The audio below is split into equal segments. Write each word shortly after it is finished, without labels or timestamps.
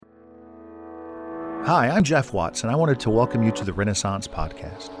Hi, I'm Jeff Watts, and I wanted to welcome you to the Renaissance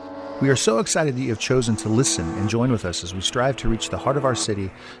Podcast. We are so excited that you have chosen to listen and join with us as we strive to reach the heart of our city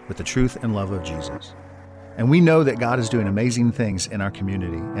with the truth and love of Jesus. And we know that God is doing amazing things in our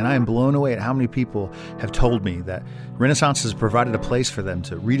community, and I am blown away at how many people have told me that Renaissance has provided a place for them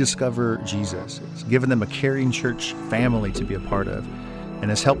to rediscover Jesus. It's given them a caring church family to be a part of,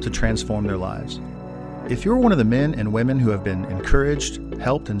 and has helped to transform their lives. If you're one of the men and women who have been encouraged,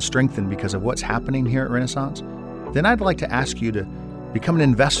 helped, and strengthened because of what's happening here at Renaissance, then I'd like to ask you to become an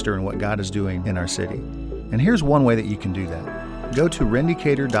investor in what God is doing in our city. And here's one way that you can do that. Go to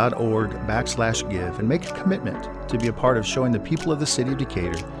rendecatur.org/give and make a commitment to be a part of showing the people of the city of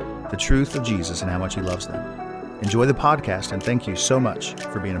Decatur the truth of Jesus and how much he loves them. Enjoy the podcast, and thank you so much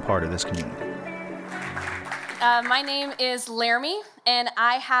for being a part of this community. My name is Laramie, and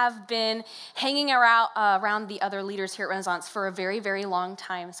I have been hanging around the other leaders here at Renaissance for a very, very long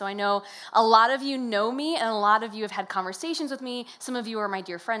time. So I know a lot of you know me, and a lot of you have had conversations with me. Some of you are my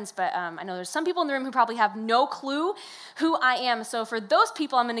dear friends, but I know there's some people in the room who probably have no clue who I am. So for those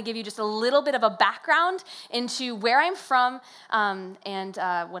people, I'm going to give you just a little bit of a background into where I'm from and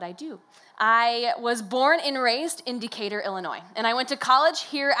what I do. I was born and raised in Decatur, Illinois, and I went to college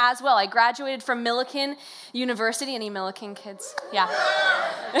here as well. I graduated from Millikin University. Any Millikin kids? Yeah.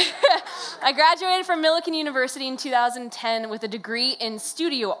 I graduated from Millikin University in 2010 with a degree in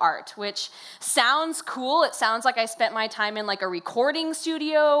studio art, which sounds cool. It sounds like I spent my time in like a recording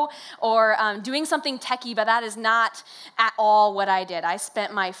studio or doing something techie, but that is not at all what I did. I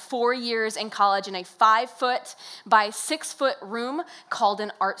spent my 4 years in college in a 5-foot by 6-foot room called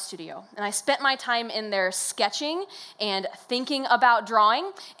an art studio, and I spent my time in there sketching and thinking about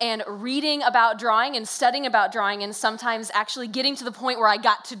drawing and reading about drawing and studying about drawing and sometimes actually getting to the point where I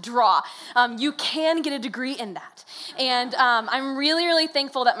got to draw. You can get a degree in that. And I'm really, really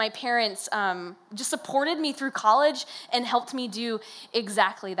thankful that my parents just supported me through college and helped me do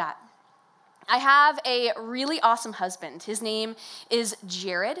exactly that. I have a really awesome husband. His name is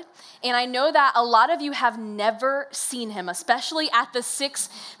Jared, and I know that a lot of you have never seen him, especially at the 6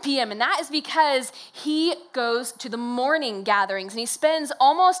 p.m., and that is because he goes to the morning gatherings, and he spends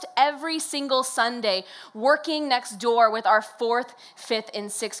almost every single Sunday working next door with our 4th, 5th, and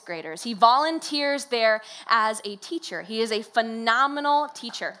 6th graders. He volunteers there as a teacher. He is a phenomenal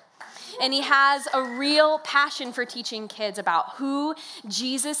teacher. And he has a real passion for teaching kids about who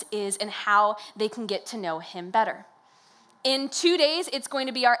Jesus is and how they can get to know him better. In 2 days, it's going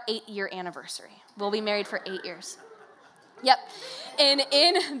to be our 8-year anniversary. We'll be married for 8 years. Yep. And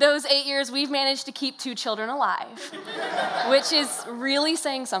in those 8 years, we've managed to keep 2 children alive, which is really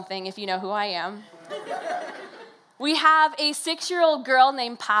saying something if you know who I am. We have a 6-year-old girl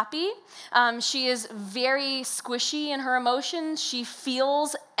named Poppy. She is very squishy in her emotions. She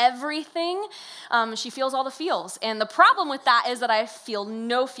feels everything. She feels all the feels. And the problem with that is that I feel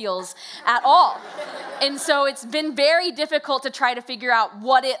no feels at all. And so it's been very difficult to try to figure out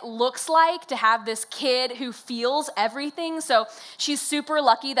what it looks like to have this kid who feels everything. So she's super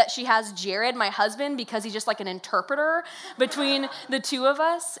lucky that she has Jared, my husband, because he's just like an interpreter between the two of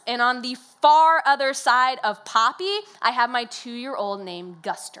us. And on the far other side of Poppy, I have my 2-year-old named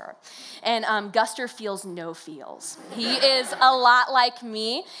Guster. And Guster feels no feels. He is a lot like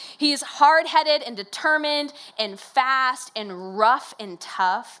me. He's hard-headed and determined and fast and rough and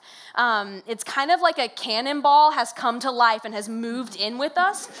tough. It's kind of like a cannonball has come to life and has moved in with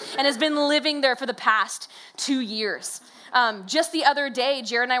us and has been living there for the past 2 years. Just the other day,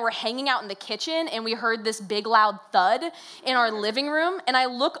 Jared and I were hanging out in the kitchen, and we heard this big, loud thud in our living room, and I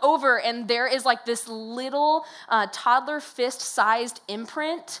look over, and there is like this little toddler fist-sized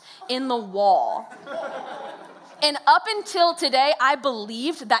imprint in the wall. And up until today, I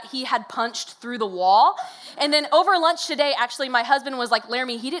believed that he had punched through the wall. And then over lunch today, actually, my husband was like,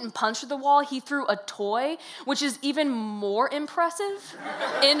 Laramie, he didn't punch through the wall. He threw a toy, which is even more impressive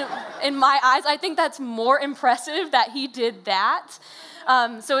in my eyes. I think that's more impressive that he did that.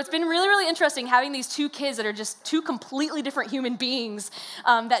 So it's been really, really interesting having these 2 kids that are just 2 completely different human beings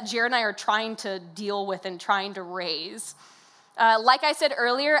that Jared and I are trying to deal with and trying to raise. Like I said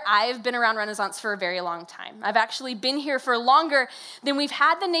earlier, I've been around Renaissance for a very long time. I've actually been here for longer than we've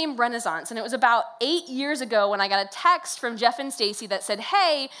had the name Renaissance, and it was about 8 years ago when I got a text from Jeff and Stacy that said,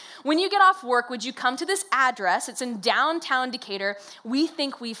 hey, when you get off work, would you come to this address? It's in downtown Decatur. We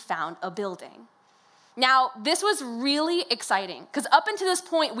think we've found a building. Now, this was really exciting, because up until this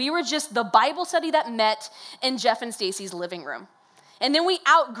point, we were just the Bible study that met in Jeff and Stacy's living room. And then we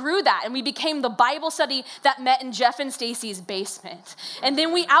outgrew that, and we became the Bible study that met in Jeff and Stacy's basement. And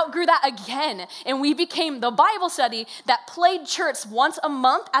then we outgrew that again, and we became the Bible study that played church once a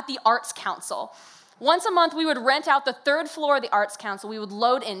month at the Arts Council. Once a month, we would rent out the third floor of the Arts Council. We would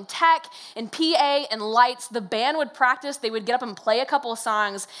load in tech and PA and lights. The band would practice. They would get up and play a couple of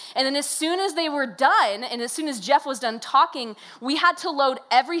songs. And then as soon as they were done, and as soon as Jeff was done talking, we had to load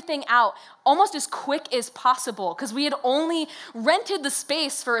everything out almost as quick as possible because we had only rented the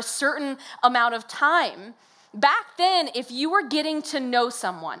space for a certain amount of time. Back then, if you were getting to know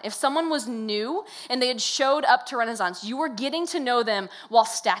someone, if someone was new and they had showed up to Renaissance, you were getting to know them while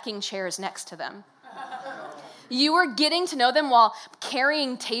stacking chairs next to them. You were getting to know them while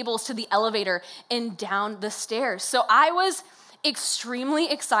carrying tables to the elevator and down the stairs. So I was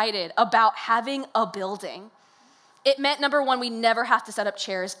extremely excited about having a building. It meant, number one, we never have to set up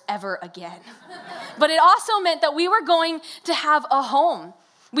chairs ever again. But it also meant that we were going to have a home.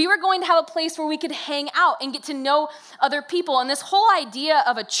 We were going to have a place where we could hang out and get to know other people. And this whole idea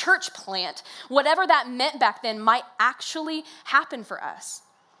of a church plant, whatever that meant back then, might actually happen for us.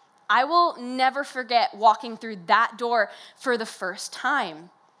 I will never forget walking through that door for the first time.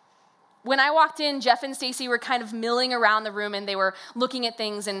 When I walked in, Jeff and Stacy were kind of milling around the room and they were looking at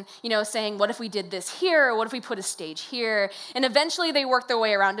things and, saying, what if we did this here? Or what if we put a stage here? And eventually they worked their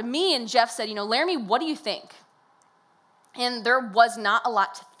way around to me and Jeff said, Laramie, what do you think? And there was not a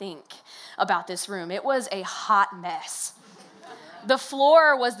lot to think about this room. It was a hot mess. The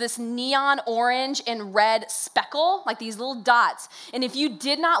floor was this neon orange and red speckle, like these little dots. And if you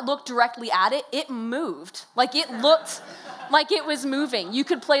did not look directly at it, it moved. Like it looked like it was moving. You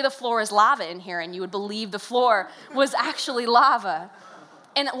could play the floor as lava in here and you would believe the floor was actually lava.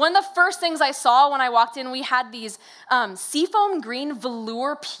 And one of the first things I saw when I walked in, we had these seafoam green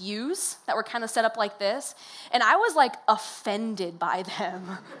velour pews that were kind of set up like this. And I was like offended by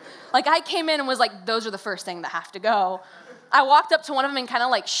them. Like I came in and was like, those are the first thing that have to go. I walked up to one of them and kind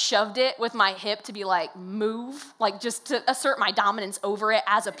of like shoved it with my hip to be like, move, like just to assert my dominance over it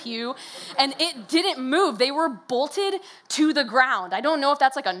as a pew. And it didn't move. They were bolted to the ground. I don't know if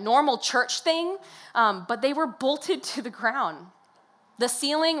that's like a normal church thing, but they were bolted to the ground. The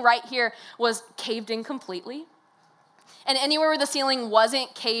ceiling right here was caved in completely. And anywhere where the ceiling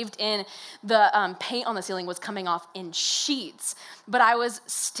wasn't caved in, the paint on the ceiling was coming off in sheets. But I was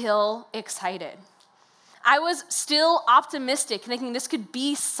still excited. I was still optimistic, thinking this could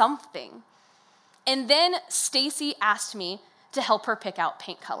be something. And then Stacy asked me to help her pick out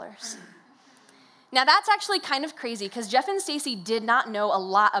paint colors. Now that's actually kind of crazy because Jeff and Stacy did not know a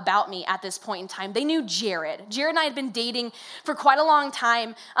lot about me at this point in time. They knew Jared. Jared and I had been dating for quite a long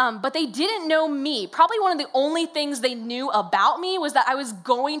time, but they didn't know me. Probably one of the only things they knew about me was that I was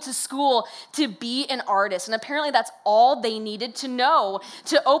going to school to be an artist. And apparently that's all they needed to know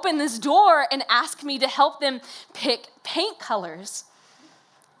to open this door and ask me to help them pick paint colors.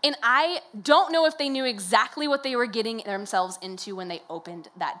 And I don't know if they knew exactly what they were getting themselves into when they opened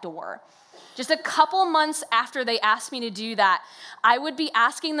that door. Just a couple months after they asked me to do that, I would be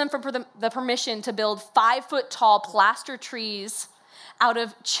asking them for the permission to build 5-foot-tall plaster trees out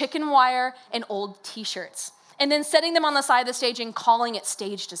of chicken wire and old t-shirts, and then setting them on the side of the stage and calling it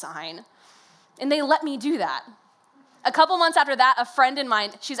stage design. And they let me do that. A couple months after that, a friend of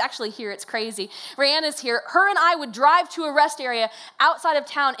mine, she's actually here, it's crazy, Rayanna's here, her and I would drive to a rest area outside of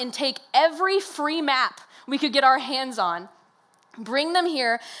town and take every free map we could get our hands on, bring them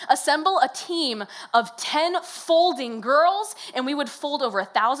here, assemble a team of 10 folding girls, and we would fold over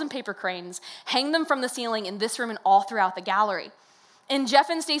 1,000 paper cranes, hang them from the ceiling in this room and all throughout the gallery. And Jeff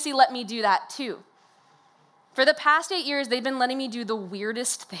and Stacy let me do that too. For the past 8 years, they've been letting me do the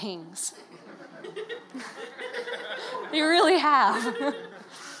weirdest things. They really have.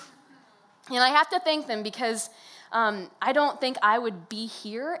 And I have to thank them because I don't think I would be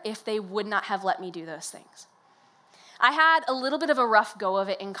here if they would not have let me do those things. I had a little bit of a rough go of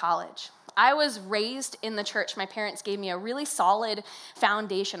it in college. I was raised in the church. My parents gave me a really solid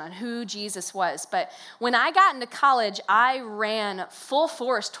foundation on who Jesus was. But when I got into college, I ran full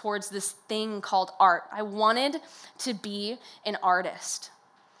force towards this thing called art. I wanted to be an artist.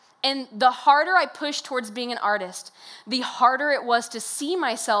 And the harder I pushed towards being an artist, the harder it was to see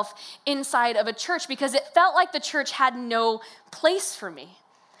myself inside of a church because it felt like the church had no place for me.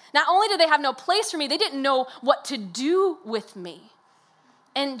 Not only did they have no place for me, they didn't know what to do with me.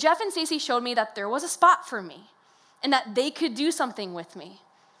 And Jeff and Stacy showed me that there was a spot for me and that they could do something with me.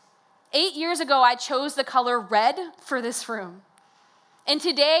 8 years ago, I chose the color red for this room. And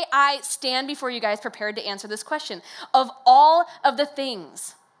today, I stand before you guys prepared to answer this question. Of all of the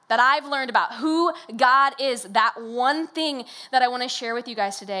things that I've learned about who God is, that one thing that I want to share with you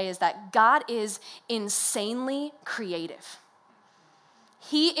guys today is that God is insanely creative.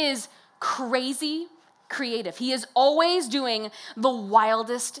 He is crazy, creative. He is always doing the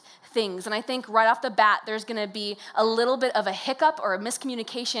wildest things. And I think right off the bat, there's going to be a little bit of a hiccup or a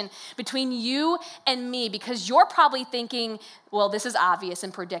miscommunication between you and me, because you're probably thinking, well, this is obvious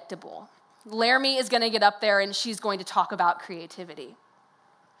and predictable. Laramie is going to get up there and she's going to talk about creativity.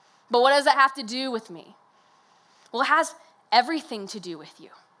 But what does that have to do with me? Well, it has everything to do with you.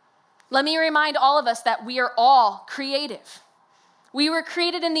 Let me remind all of us that we are all creative. We were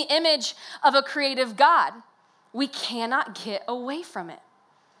created in the image of a creative God. We cannot get away from it.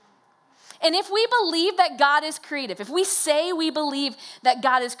 And if we believe that God is creative, if we say we believe that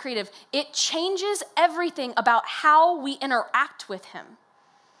God is creative, it changes everything about how we interact with him.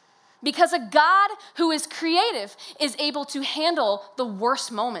 Because a God who is creative is able to handle the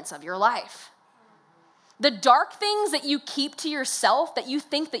worst moments of your life. The dark things that you keep to yourself, that you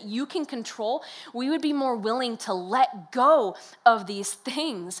think that you can control, we would be more willing to let go of these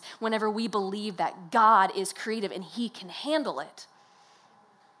things whenever we believe that God is creative and he can handle it.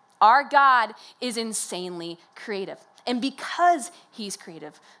 Our God is insanely creative. And because he's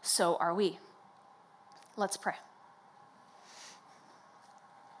creative, so are we. Let's pray.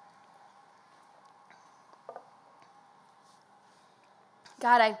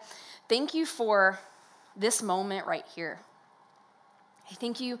 God, I thank you for this moment right here. I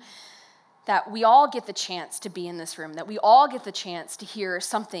thank you that we all get the chance to be in this room, that we all get the chance to hear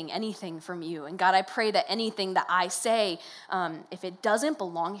something, anything from you. And God, I pray that anything that I say, if it doesn't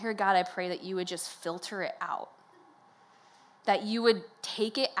belong here, God, I pray that you would just filter it out, that you would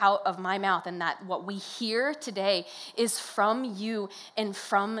take it out of my mouth, and that what we hear today is from you and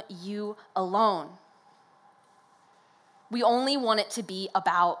from you alone. We only want it to be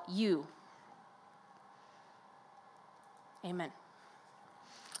about you. Amen.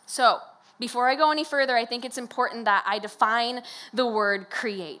 So, before I go any further, I think it's important that I define the word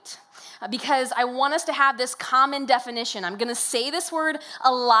create, because I want us to have this common definition. I'm going to say this word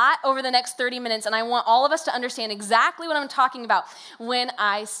a lot over the next 30 minutes, and I want all of us to understand exactly what I'm talking about when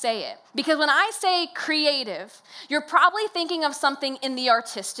I say it. Because when I say creative, you're probably thinking of something in the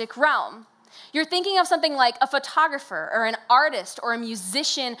artistic realm. You're thinking of something like a photographer or an artist or a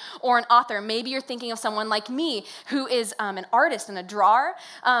musician or an author. Maybe you're thinking of someone like me who is an artist and a drawer.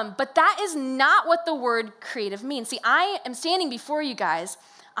 But that is not what the word creative means. See, I am standing before you guys.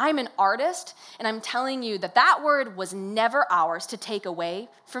 I'm an artist, and I'm telling you that that word was never ours to take away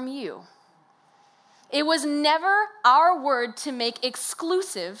from you. It was never our word to make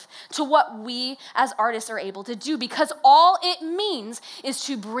exclusive to what we as artists are able to do, because all it means is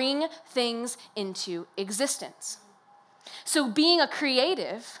to bring things into existence. So being a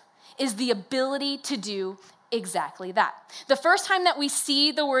creative is the ability to do exactly that. The first time that we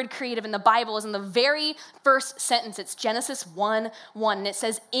see the word creative in the Bible is in the very first sentence. It's Genesis 1:1, and it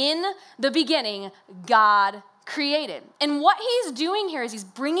says, "In the beginning, God created." And what he's doing here is he's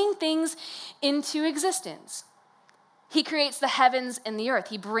bringing things into existence. He creates the heavens and the earth.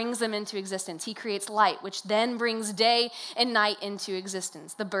 He brings them into existence. He creates light, which then brings day and night into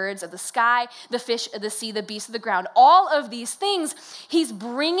existence. The birds of the sky, the fish of the sea, the beasts of the ground, all of these things he's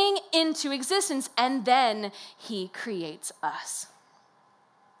bringing into existence, and then he creates us.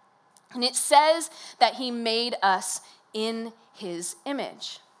 And it says that he made us in his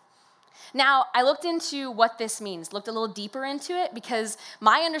image. Now, I looked into what this means, looked a little deeper into it, because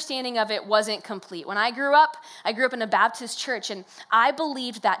my understanding of it wasn't complete. When I grew up in a Baptist church, and I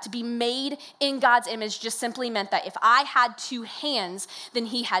believed that to be made in God's image just simply meant that if I had two hands, then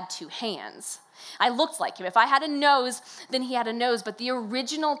he had two hands. I looked like him. If I had a nose, then he had a nose. But the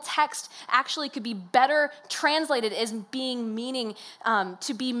original text actually could be better translated as meaning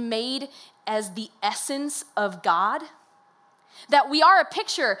to be made as the essence of God. That we are a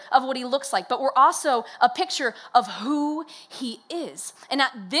picture of what he looks like, but we're also a picture of who he is. And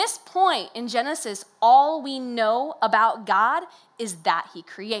at this point in Genesis, all we know about God is that he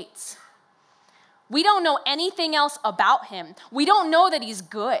creates. We don't know anything else about him. We don't know that he's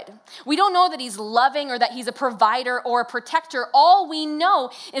good. We don't know that he's loving or that he's a provider or a protector. All we know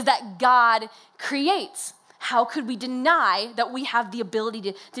is that God creates. How could we deny that we have the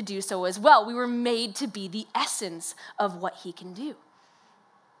ability to do so as well? We were made to be the essence of what he can do.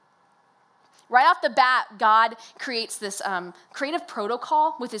 Right off the bat, God creates this creative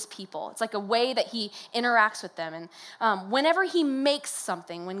protocol with his people. It's like a way that he interacts with them. And whenever he makes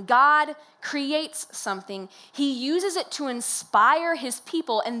something, when God creates something, he uses it to inspire his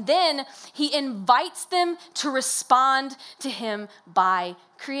people, and then he invites them to respond to him by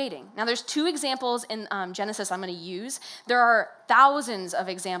creating. Now, there's two examples in Genesis I'm going to use. There are thousands of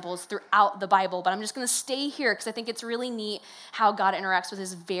examples throughout the Bible, but I'm just going to stay here because I think it's really neat how God interacts with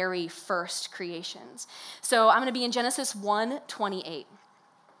his very first creations. So I'm going to be in Genesis 1:28.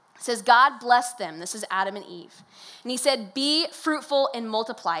 It says, God blessed them. This is Adam and Eve. And he said, be fruitful and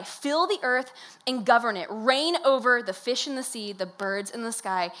multiply. Fill the earth and govern it. Reign over the fish in the sea, the birds in the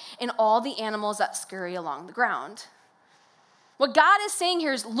sky, and all the animals that scurry along the ground. What God is saying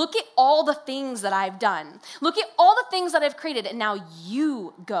here is, look at all the things that I've done. Look at all the things that I've created, and now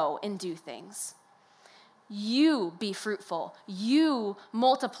you go and do things. You be fruitful. You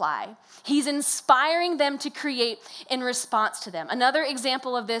multiply. He's inspiring them to create in response to them. Another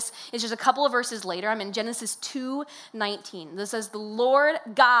example of this is just a couple of verses later. I'm in Genesis 2:19. This says, the Lord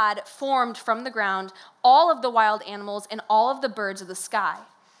God formed from the ground all of the wild animals and all of the birds of the sky.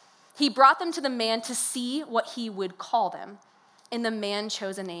 He brought them to the man to see what he would call them, and the man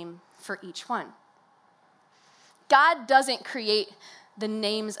chose a name for each one. God doesn't create the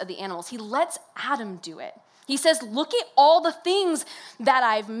names of the animals. He lets Adam do it. He says, look at all the things that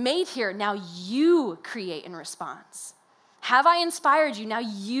I've made here. Now you create in response. Have I inspired you? Now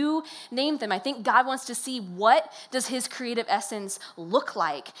you name them. I think God wants to see, what does his creative essence look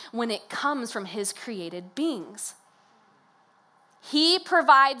like when it comes from his created beings. He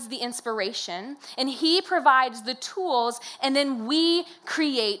provides the inspiration, and he provides the tools, and then we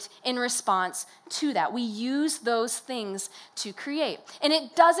create in response to that. We use those things to create. And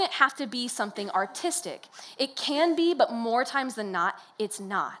it doesn't have to be something artistic. It can be, but more times than not, it's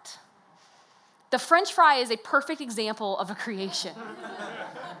not. The French fry is a perfect example of a creation.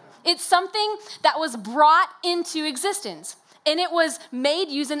 It's something that was brought into existence, and it was made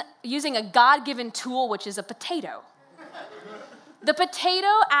using a God-given tool, which is a potato. The potato,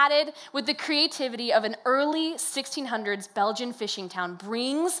 added with the creativity of an early 1600s Belgian fishing town,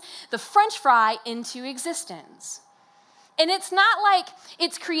 brings the French fry into existence. And it's not like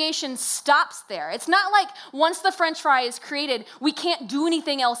its creation stops there. It's not like once the French fry is created, we can't do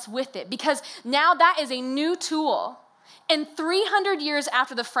anything else with it, because now that is a new tool. And 300 years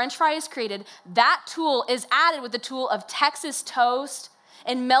after the French fry is created, that tool is added with the tool of Texas toast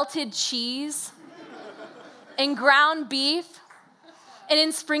and melted cheese and ground beef. And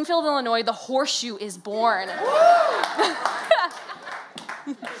in Springfield, Illinois, the horseshoe is born.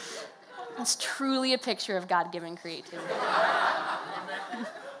 It's truly a picture of God-given creativity.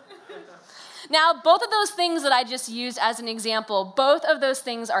 Now, both of those things that I just used as an example, both of those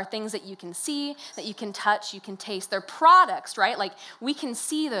things are things that you can see, that you can touch, you can taste. They're products, right? Like, we can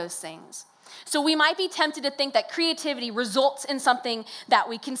see those things. So we might be tempted to think that creativity results in something that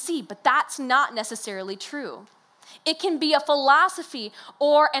we can see, but that's not necessarily true. It can be a philosophy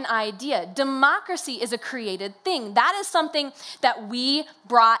or an idea. Democracy is a created thing. That is something that we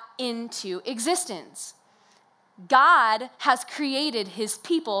brought into existence. God has created his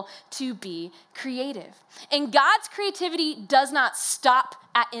people to be creative. And God's creativity does not stop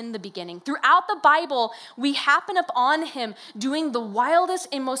in the beginning. Throughout the Bible, we happen upon him doing the wildest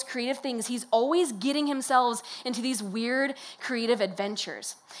and most creative things. He's always getting himself into these weird creative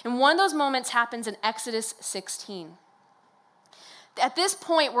adventures. And one of those moments happens in Exodus 16. At this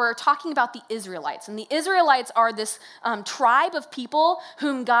point, we're talking about the Israelites. And the Israelites are this tribe of people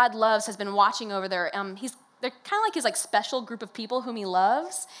whom God loves, has been watching over there. They're kind of like his special group of people whom he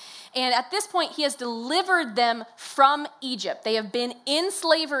loves. And at this point, he has delivered them from Egypt. They have been in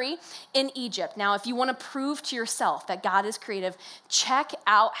slavery in Egypt. Now, if you want to prove to yourself that God is creative, check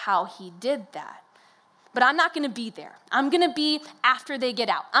out how he did that. But I'm not going to be there. I'm going to be after they get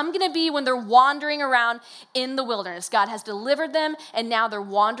out. I'm going to be when they're wandering around in the wilderness. God has delivered them, and now they're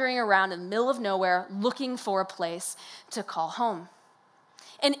wandering around in the middle of nowhere looking for a place to call home.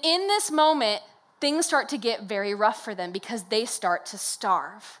 And in this moment, things start to get very rough for them because they start to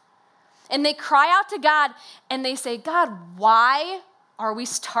starve. And they cry out to God and they say, God, why are we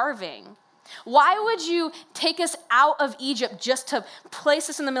starving? Why would you take us out of Egypt just to place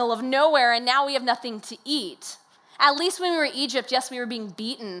us in the middle of nowhere and now we have nothing to eat? At least when we were in Egypt, yes, we were being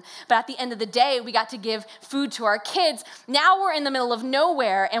beaten, but at the end of the day, we got to give food to our kids. Now we're in the middle of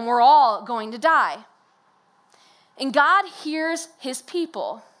nowhere and we're all going to die. And God hears his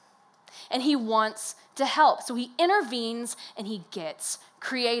people. And he wants to help. So he intervenes and he gets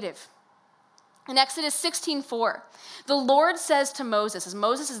creative. In Exodus 16:4, the Lord says to Moses, as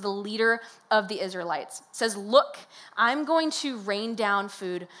Moses is the leader of the Israelites, says, look, I'm going to rain down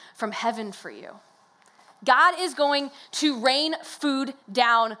food from heaven for you. God is going to rain food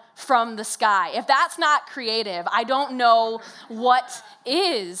down from the sky. If that's not creative, I don't know what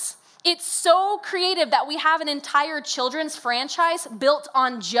is. It's so creative that we have an entire children's franchise built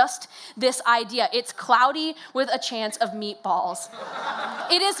on just this idea. It's Cloudy with a Chance of Meatballs.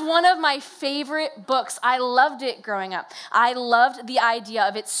 It is one of my favorite books. I loved it growing up. I loved the idea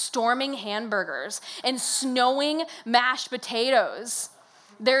of it storming hamburgers and snowing mashed potatoes.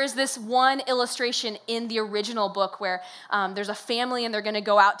 There is this one illustration in the original book where there's a family and they're going to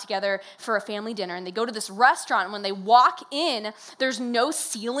go out together for a family dinner. And they go to this restaurant. And when they walk in, there's no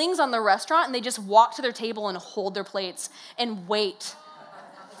ceilings on the restaurant. And they just walk to their table and hold their plates and wait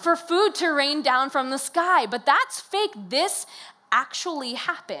for food to rain down from the sky. But that's fake. This actually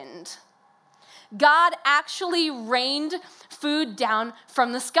happened. God actually rained food down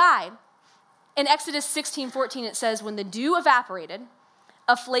from the sky. In Exodus 16:14, it says, when the dew evaporated,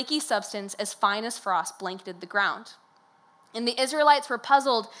 a flaky substance as fine as frost blanketed the ground. And the Israelites were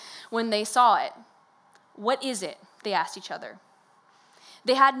puzzled when they saw it. What is it? They asked each other.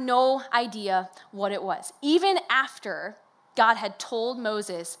 They had no idea what it was. Even after God had told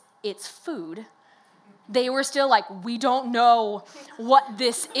Moses, it's food, they were still like, we don't know what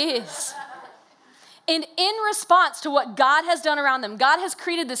this is. And in response to what God has done around them, God has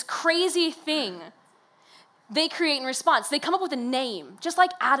created this crazy thing. They create in response. They come up with a name, just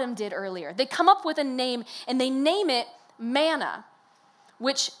like Adam did earlier. They come up with a name, and they name it manna,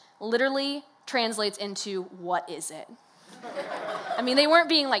 which literally translates into, what is it? I mean, they weren't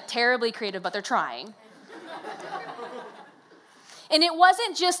being like terribly creative, but they're trying. And it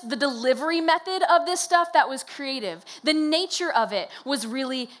wasn't just the delivery method of this stuff that was creative. The nature of it was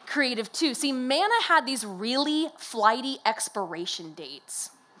really creative too. See, manna had these really flighty expiration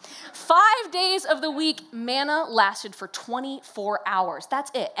dates. 5 days of the week, manna lasted for 24 hours.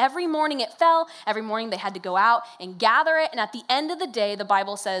 That's it. Every morning it fell. Every morning they had to go out and gather it. And at the end of the day, the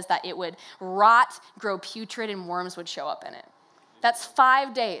Bible says that it would rot, grow putrid, and worms would show up in it. That's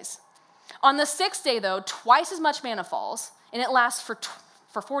 5 days. On the 6th day, though, twice as much manna falls, and it lasts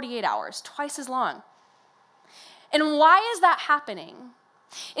for 48 hours, twice as long. And why is that happening?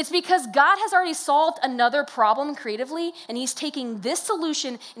 It's because God has already solved another problem creatively, and he's taking this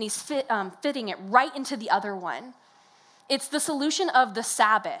solution and he's fitting it right into the other one. It's the solution of the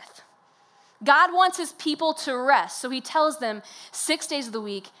Sabbath. God wants his people to rest, so he tells them 6 days of the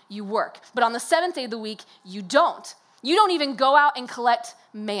week you work, but on the 7th day of the week you don't. You don't even go out and collect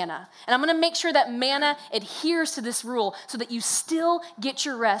manna. And I'm going to make sure that manna adheres to this rule so that you still get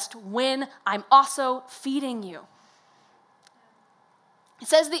your rest when I'm also feeding you. It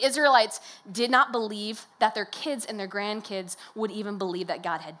says the Israelites did not believe that their kids and their grandkids would even believe that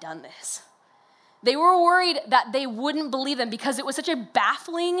God had done this. They were worried that they wouldn't believe them because it was such a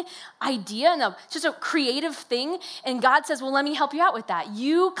baffling idea and just a creative thing. And God says, well, let me help you out with that.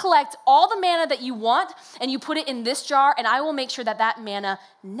 You collect all the manna that you want and you put it in this jar, and I will make sure that that manna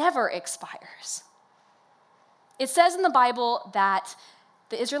never expires. It says in the Bible that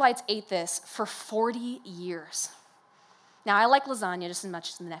the Israelites ate this for 40 years. Now, I like lasagna just as much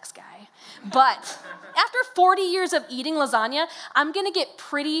as the next guy. But after 40 years of eating lasagna, I'm going to get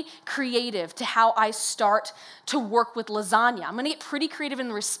pretty creative to how I start to work with lasagna. I'm going to get pretty creative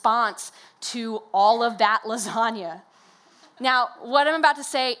in response to all of that lasagna. Now, what I'm about to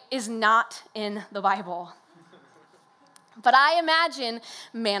say is not in the Bible. But I imagine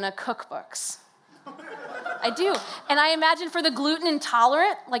manna cookbooks. I do. And I imagine for the gluten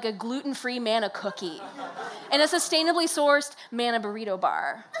intolerant, like a gluten-free manna cookie and a sustainably sourced manna burrito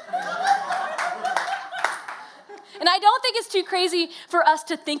bar. And I don't think it's too crazy for us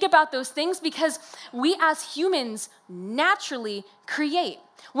to think about those things because we as humans naturally create.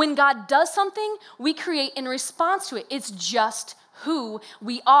 When God does something, we create in response to it. It's just who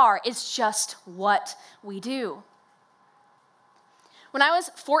we are. It's just what we do. When I was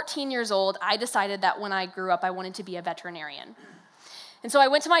 14 years old, I decided that when I grew up, I wanted to be a veterinarian. And so I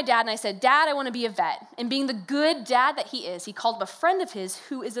went to my dad and I said, Dad, I want to be a vet. And being the good dad that he is, he called up a friend of his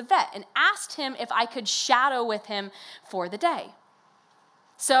who is a vet and asked him if I could shadow with him for the day.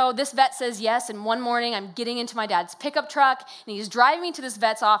 So this vet says yes, and one morning I'm getting into my dad's pickup truck, and he's driving me to this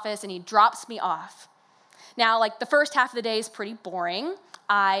vet's office, and he drops me off. Now, like the first half of the day is pretty boring.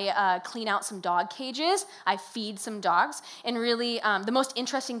 I clean out some dog cages, I feed some dogs, and really the most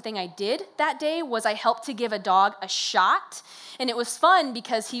interesting thing I did that day was I helped to give a dog a shot, and it was fun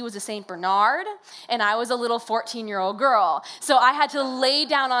because he was a St. Bernard, and I was a little 14-year-old girl. So I had to lay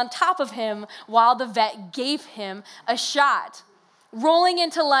down on top of him while the vet gave him a shot. Rolling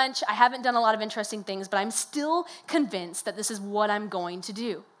into lunch, I haven't done a lot of interesting things, but I'm still convinced that this is what I'm going to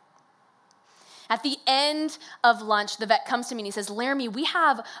do. At the end of lunch, the vet comes to me and he says, Laramie, we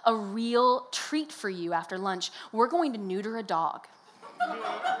have a real treat for you after lunch. We're going to neuter a dog.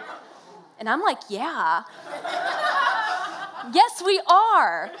 And I'm like, yeah. Yes, we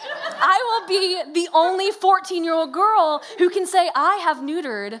are. I will be the only 14-year-old girl who can say, I have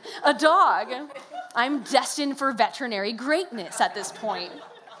neutered a dog. I'm destined for veterinary greatness at this point.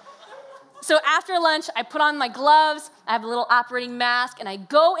 So after lunch, I put on my gloves, I have a little operating mask, and I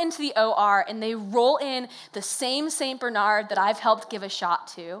go into the OR, and they roll in the same St. Bernard that I've helped give a shot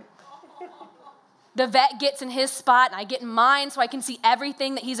to. The vet gets in his spot, and I get in mine so I can see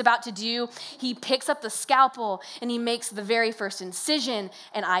everything that he's about to do. He picks up the scalpel, and he makes the very first incision,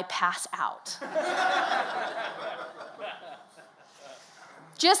 and I pass out.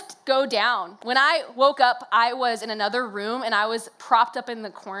 Just go down. When I woke up, I was in another room, and I was propped up in the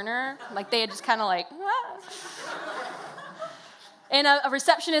corner. Like, they had just kind of like, ah. And a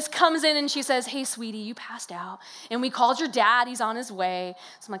receptionist comes in and she says, hey, sweetie, you passed out. And we called your dad. He's on his way.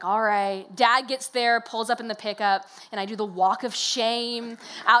 So I'm like, all right. Dad gets there, pulls up in the pickup, and I do the walk of shame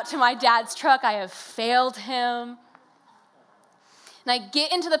out to my dad's truck. I have failed him. And I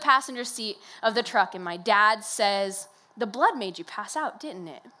get into the passenger seat of the truck, and my dad says, the blood made you pass out, didn't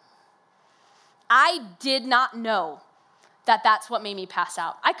it? I did not know that that's what made me pass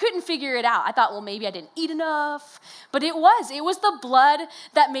out. I couldn't figure it out. I thought, well, maybe I didn't eat enough. But it was the blood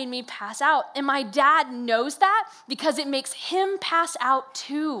that made me pass out. And my dad knows that because it makes him pass out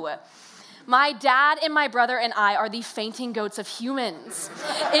too. My dad and my brother and I are the fainting goats of humans.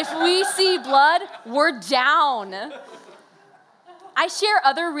 If we see blood, we're down. I share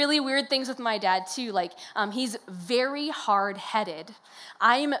other really weird things with my dad too, like he's very hard-headed.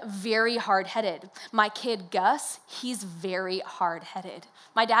 I'm very hard-headed. My kid, Gus, he's very hard-headed.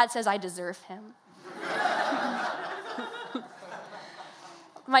 My dad says I deserve him.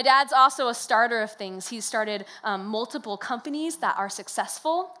 My dad's also a starter of things. He's started multiple companies that are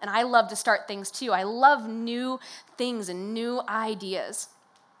successful, and I love to start things too. I love new things and new ideas.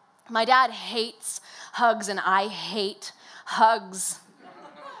 My dad hates hugs, and I hate hugs.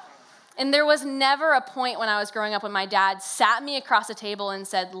 And there was never a point when I was growing up when my dad sat me across a table and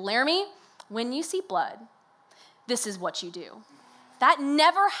said, Laramie, when you see blood, this is what you do. That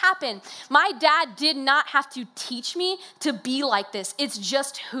never happened. My dad did not have to teach me to be like this. It's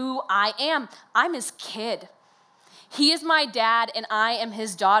just who I am. I'm his kid. He is my dad and I am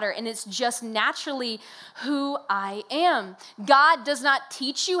his daughter, and it's just naturally who I am. God does not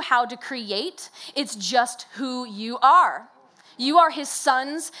teach you how to create. It's just who you are. You are his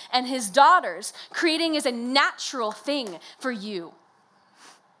sons and his daughters. Creating is a natural thing for you.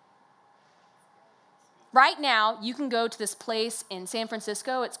 Right now, you can go to this place in San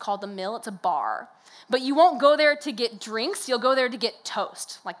Francisco. It's called The Mill. It's a bar. But you won't go there to get drinks. You'll go there to get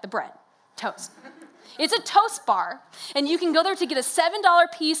toast, like the bread. Toast. It's a toast bar, and you can go there to get a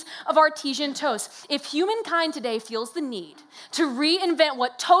 $7 piece of artesian toast. If humankind today feels the need to reinvent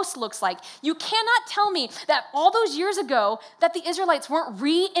what toast looks like, you cannot tell me that all those years ago that the Israelites weren't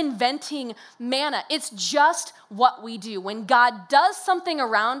reinventing manna. It's just what we do. When God does something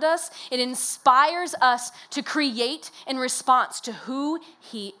around us, it inspires us to create in response to who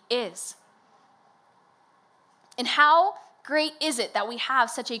he is. And how great is it that we have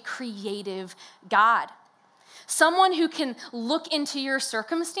such a creative God? Someone who can look into your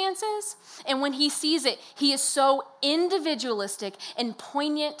circumstances, and when he sees it, he is so individualistic and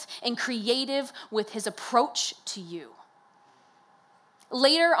poignant and creative with his approach to you.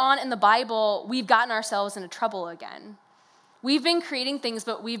 Later on in the Bible, we've gotten ourselves into trouble again. We've been creating things,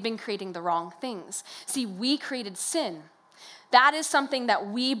 but we've been creating the wrong things. See, we created sin. That is something that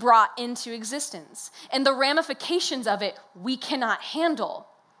we brought into existence. And the ramifications of it, we cannot handle.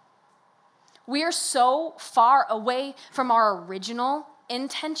 We are so far away from our original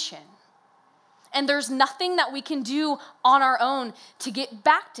intention. And there's nothing that we can do on our own to get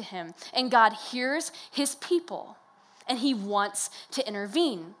back to him. And God hears his people, and he wants to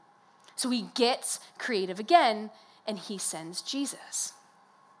intervene. So he gets creative again, and he sends Jesus.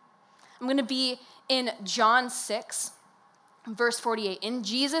 I'm going to be in John 6. Verse 48, and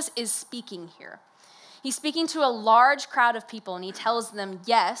Jesus is speaking here. He's speaking to a large crowd of people, and he tells them,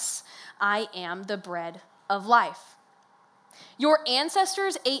 yes, I am the bread of life. Your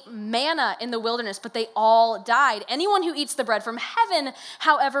ancestors ate manna in the wilderness, but they all died. Anyone who eats the bread from heaven,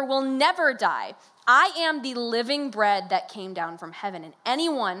 however, will never die. I am the living bread that came down from heaven, and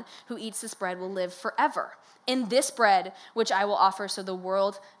anyone who eats this bread will live forever. In this bread, which I will offer so the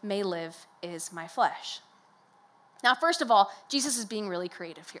world may live, is my flesh. Now, first of all, Jesus is being really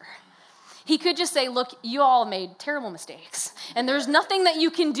creative here. He could just say, look, you all made terrible mistakes, and there's nothing that you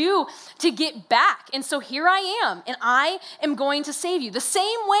can do to get back. And so here I am, and I am going to save you. The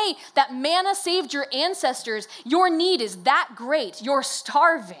same way that manna saved your ancestors, your need is that great. You're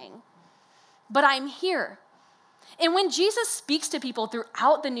starving. but I'm here. And when Jesus speaks to people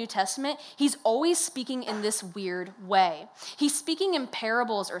throughout the New Testament, he's always speaking in this weird way. He's speaking in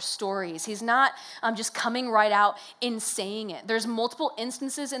parables or stories. He's not just coming right out and saying it. There's multiple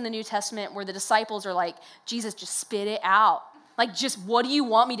instances in the New Testament where the disciples are like, Jesus, just spit it out. Like, just what do you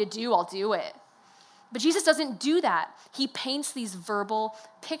want me to do? I'll do it. But Jesus doesn't do that. He paints these verbal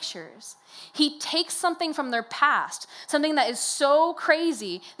pictures. He takes something from their past, something that is so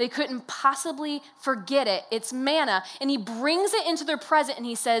crazy they couldn't possibly forget it. It's manna. And he brings it into their present and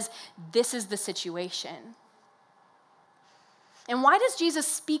he says, this is the situation. And why does Jesus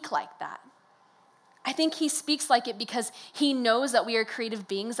speak like that? I think he speaks like it because he knows that we are creative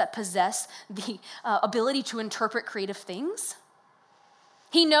beings that possess the ability to interpret creative things.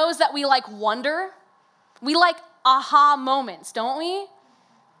 He knows that we like wonder. We like aha moments, don't we?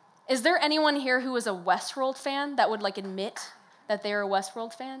 Is there anyone here who is a Westworld fan that would admit that they're a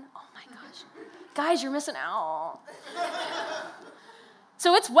Westworld fan? Oh my gosh. Guys, you're missing out.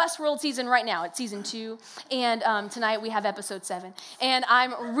 So it's Westworld season right now. It's season 2. And tonight we have episode 7. And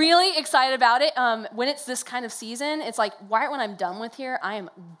I'm really excited about it. When it's this kind of season, it's like, right when I'm done with here, I am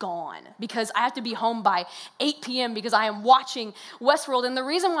gone. Because I have to be home by 8 p.m. because I am watching Westworld. And the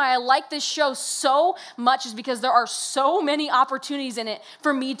reason why I like this show so much is because there are so many opportunities in it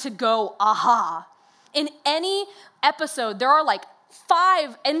for me to go, aha. In any episode, there are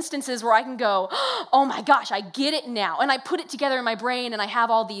 5 instances where I can go, oh my gosh, I get it now. And I put it together in my brain and I have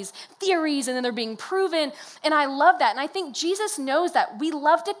all these theories and then they're being proven. And I love that. And I think Jesus knows that we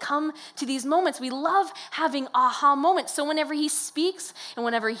love to come to these moments. We love having aha moments. So whenever he speaks and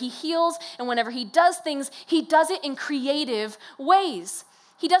whenever he heals and whenever he does things, he does it in creative ways.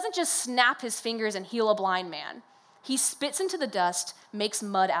 He doesn't just snap his fingers and heal a blind man. He spits into the dust, makes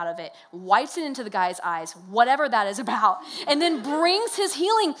mud out of it, wipes it into the guy's eyes, whatever that is about, and then brings his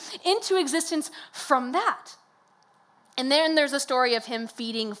healing into existence from that. And then there's a story of him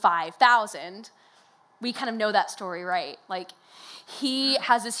feeding 5,000. We kind of know that story, right? He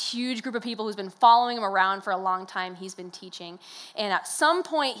has this huge group of people who's been following him around for a long time. He's been teaching. And at some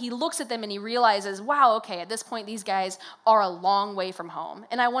point, he looks at them and he realizes, wow, okay, at this point, these guys are a long way from home,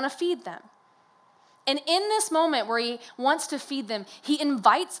 and I want to feed them. And in this moment where he wants to feed them, he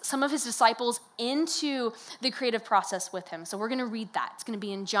invites some of his disciples into the creative process with him. So we're going to read that. It's going to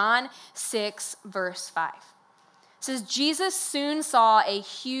be in John 6, verse 5. It says, Jesus soon saw a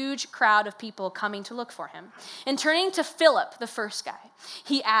huge crowd of people coming to look for him. And turning to Philip, the first guy,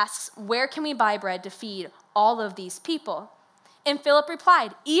 he asks, where can we buy bread to feed all of these people? And Philip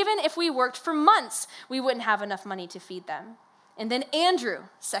replied, even if we worked for months, we wouldn't have enough money to feed them. And then Andrew,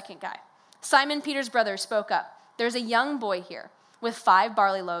 second guy, Simon Peter's brother, spoke up. There's a young boy here with 5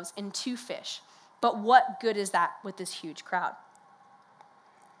 barley loaves and 2 fish. But what good is that with this huge crowd?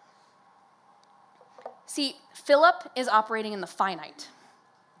 See, Philip is operating in the finite.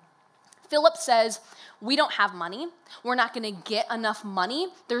 Philip says, we don't have money. We're not going to get enough money.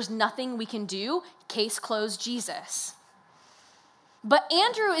 There's nothing we can do. Case closed, Jesus. But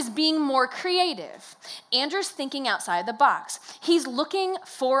Andrew is being more creative. Andrew's thinking outside the box. He's looking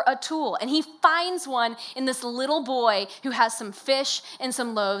for a tool, and he finds one in this little boy who has some fish and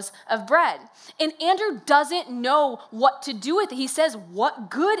some loaves of bread. And Andrew doesn't know what to do with it. He says,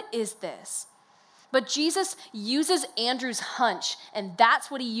 what good is this? But Jesus uses Andrew's hunch, and that's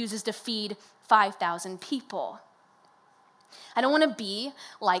what he uses to feed 5,000 people. I don't want to be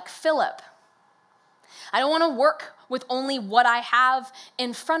like Philip. I don't want to work with only what I have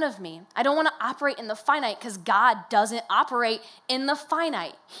in front of me. I don't want to operate in the finite because God doesn't operate in the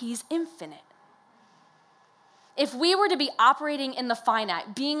finite. He's infinite. If we were to be operating in the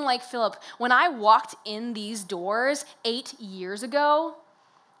finite, being like Philip, when I walked in these doors 8 years ago,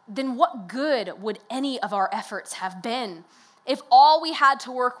 then what good would any of our efforts have been? If all we had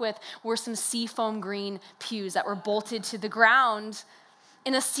to work with were some seafoam green pews that were bolted to the ground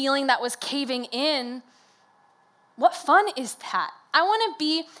in a ceiling that was caving in, what fun is that? I want to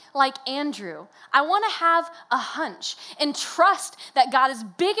be like Andrew. I want to have a hunch and trust that God is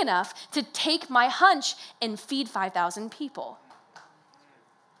big enough to take my hunch and feed 5,000 people.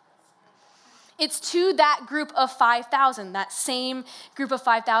 It's to that group of 5,000, that same group of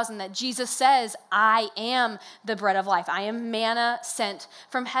 5,000 that Jesus says, I am the bread of life. I am manna sent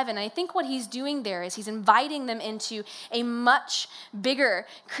from heaven. And I think what he's doing there is he's inviting them into a much bigger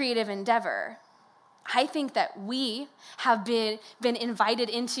creative endeavor. I think that we have been invited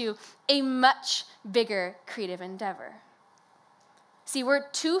into a much bigger creative endeavor. See, we're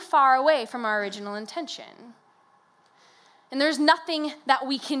too far away from our original intention. And there's nothing that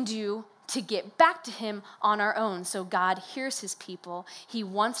we can do to get back to him on our own. So God hears his people. He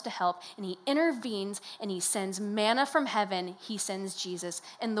wants to help, and he intervenes, and he sends manna from heaven. He sends Jesus.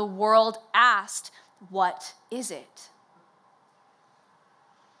 And the world asked, what is it?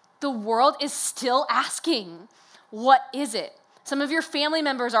 The world is still asking, what is it? Some of your family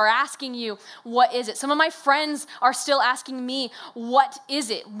members are asking you, what is it? Some of my friends are still asking me, what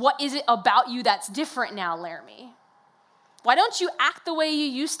is it? What is it about you that's different now, Laramie? Why don't you act the way you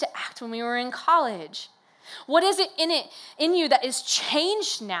used to act when we were in college? What is it in you that is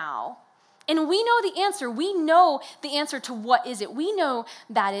changed now? And we know the answer. We know the answer to what is it. We know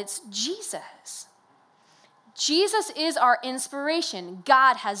that it's Jesus. Jesus is our inspiration.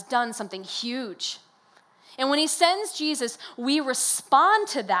 God has done something huge. And when he sends Jesus, we respond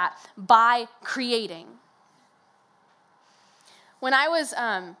to that by creating. When I was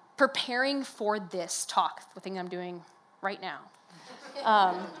preparing for this talk, the thing I'm doing right now,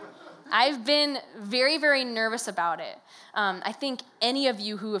 I've been very, very nervous about it. I think any of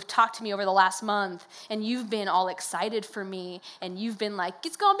you who have talked to me over the last month and you've been all excited for me and you've been like,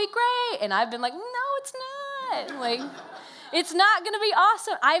 it's going to be great. And I've been like, no, it's not. Like, it's not going to be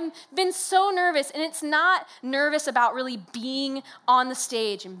awesome. I've been so nervous, and it's not nervous about really being on the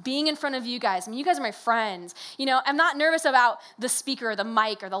stage and being in front of you guys. I mean, you guys are my friends. You know, I'm not nervous about the speaker or the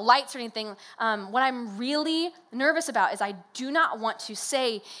mic or the lights or anything. What I'm really nervous about is I do not want to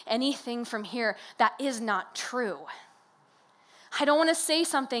say anything from here that is not true. I don't want to say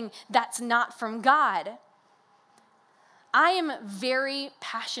something that's not from God. I am very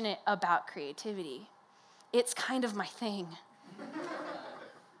passionate about creativity. It's kind of my thing.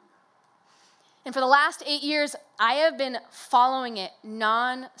 And for the last 8 years, I have been following it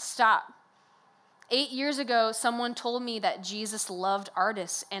nonstop. 8 years ago, someone told me that Jesus loved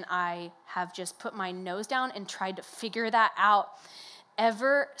artists, and I have just put my nose down and tried to figure that out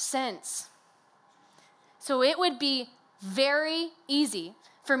ever since. So it would be very easy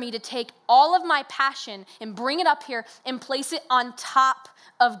for me to take all of my passion and bring it up here and place it on top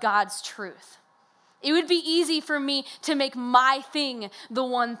of God's truth. It would be easy for me to make my thing the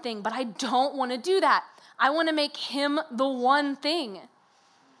one thing, but I don't want to do that. I want to make him the one thing.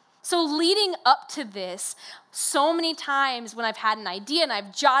 So leading up to this, so many times when I've had an idea and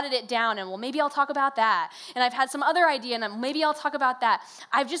I've jotted it down and, well, maybe I'll talk about that. And I've had some other idea and maybe I'll talk about that.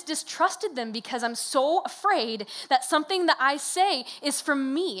 I've just distrusted them because I'm so afraid that something that I say is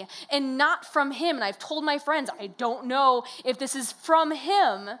from me and not from him. And I've told my friends, I don't know if this is from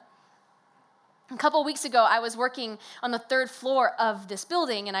him. A couple of weeks ago, I was working on the 3rd floor of this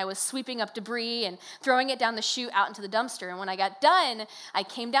building, and I was sweeping up debris and throwing it down the chute out into the dumpster. And when I got done, I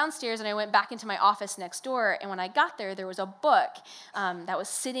came downstairs and I went back into my office next door. And when I got there was a book that was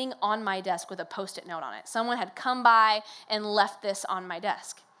sitting on my desk with a Post-it note on it. Someone had come by and left this on my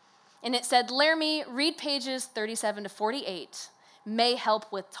desk. And it said, Laramie, read pages 37 to 48. May help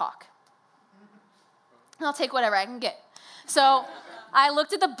with talk. And I'll take whatever I can get. So I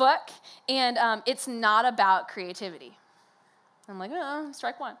looked at the book, and it's not about creativity. I'm like,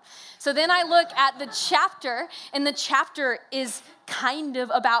 strike one. So then I look at the chapter, and the chapter is kind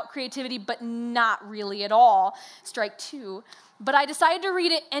of about creativity, but not really at all. Strike two. But I decided to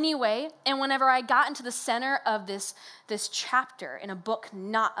read it anyway, and whenever I got into the center of this chapter in a book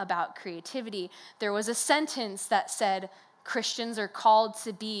not about creativity, there was a sentence that said, Christians are called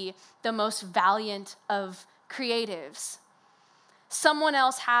to be the most valiant of creatives. Someone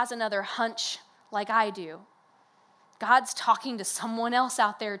else has another hunch like I do. God's talking to someone else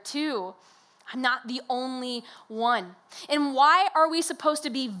out there too. I'm not the only one. And why are we supposed to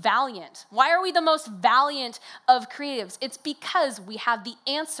be valiant? Why are we the most valiant of creatives? It's because we have the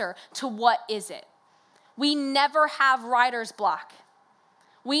answer to what is it. We never have writer's block.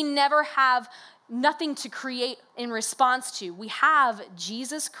 We never have nothing to create in response to. We have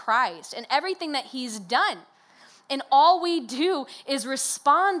Jesus Christ and everything that he's done. And all we do is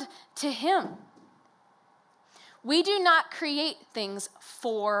respond to him. We do not create things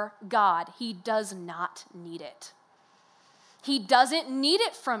for God. He does not need it. He doesn't need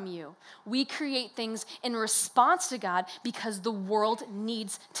it from you. We create things in response to God because the world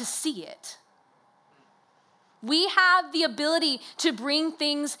needs to see it. We have the ability to bring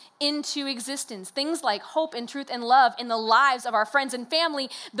things into existence, things like hope and truth and love in the lives of our friends and family.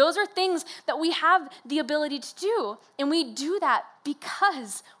 Those are things that we have the ability to do, and we do that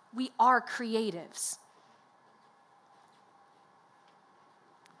because we are creatives.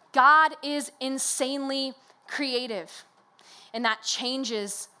 God is insanely creative, and that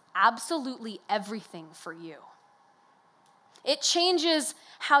changes absolutely everything for you. It changes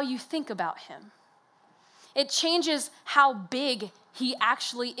how you think about him. It changes how big he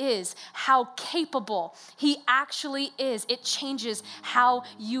actually is, how capable he actually is. It changes how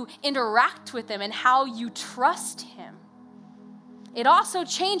you interact with him and how you trust him. It also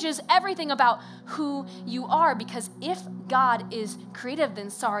changes everything about who you are, because if God is creative, then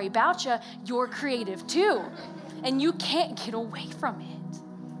sorry about you, you're creative too. And you can't get away from it.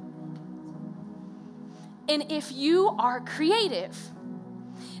 And if you are creative,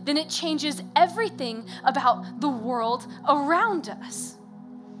 then it changes everything about the world around us,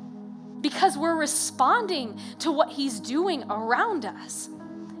 because we're responding to what he's doing around us.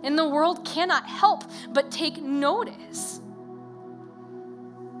 And the world cannot help but take notice.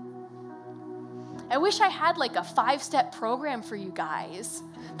 I wish I had like a 5-step program for you guys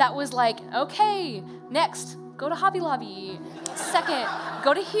that was like, okay, next, go to Hobby Lobby. Second,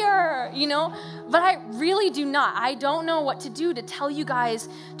 go to here, But I really do not. I don't know what to do to tell you guys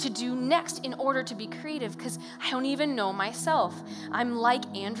to do next in order to be creative, because I don't even know myself. I'm like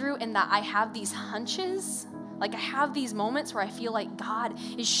Andrew in that I have these hunches. Like I have these moments where I feel like God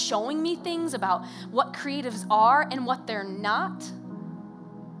is showing me things about what creatives are and what they're not.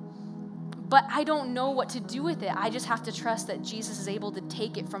 But I don't know what to do with it. I just have to trust that Jesus is able to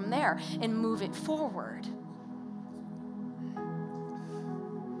take it from there and move it forward.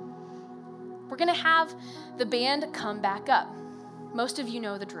 We're going to have the band come back up. Most of you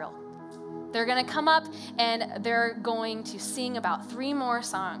know the drill. They're going to come up and they're going to sing about 3 more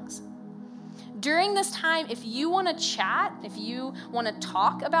songs. During this time, if you want to chat, if you want to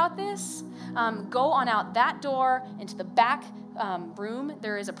talk about this, go on out that door into the back room.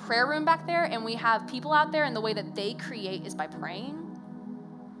 There is a prayer room back there, and we have people out there, and the way that they create is by praying.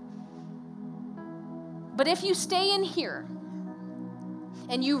 But if you stay in here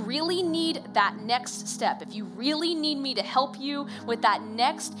and you really need that next step, if you really need me to help you with that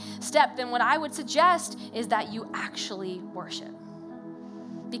next step, then what I would suggest is that you actually worship.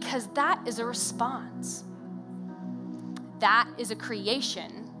 Because that is a response. That is a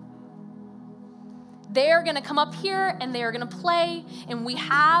creation. They're going to come up here and they are going to play, and we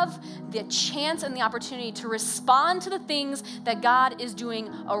have the chance and the opportunity to respond to the things that God is doing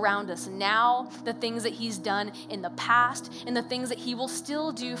around us now, the things that he's done in the past, and the things that he will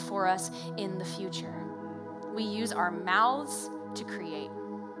still do for us in the future. We use our mouths to create.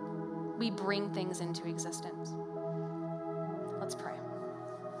 We bring things into existence. Let's pray.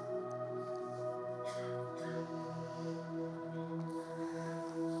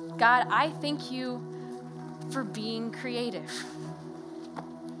 God, I thank you for being creative.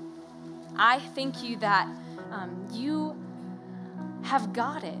 I thank you that you have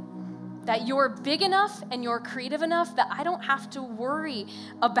got it, that you're big enough and you're creative enough that I don't have to worry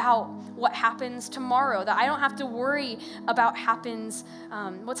about what happens tomorrow, that I don't have to worry about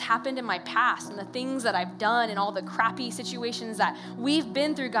what's happened in my past and the things that I've done and all the crappy situations that we've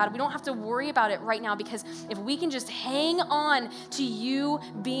been through, God. We don't have to worry about it right now, because if we can just hang on to you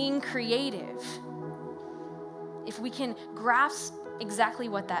being creative, if we can grasp exactly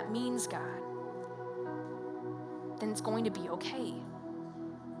what that means, God, then it's going to be okay.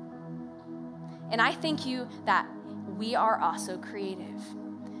 And I thank you that we are also creative,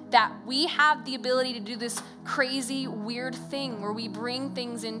 that we have the ability to do this crazy, weird thing where we bring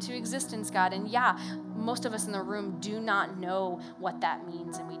things into existence, God. And yeah, most of us in the room do not know what that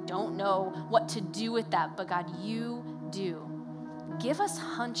means, and we don't know what to do with that, but God, you do. Give us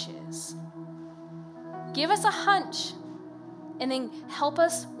hunches. Give us a hunch, and then help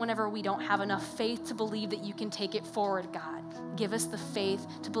us whenever we don't have enough faith to believe that you can take it forward, God. Give us the faith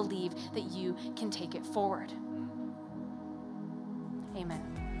to believe that you can take it forward. Amen.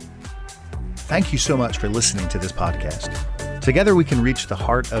 Thank you so much for listening to this podcast. Together we can reach the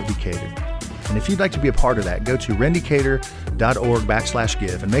heart of Decatur. And if you'd like to be a part of that, go to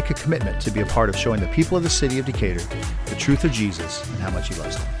rendecatur.org/give and make a commitment to be a part of showing the people of the city of Decatur the truth of Jesus and how much he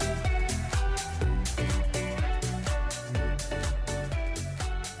loves them.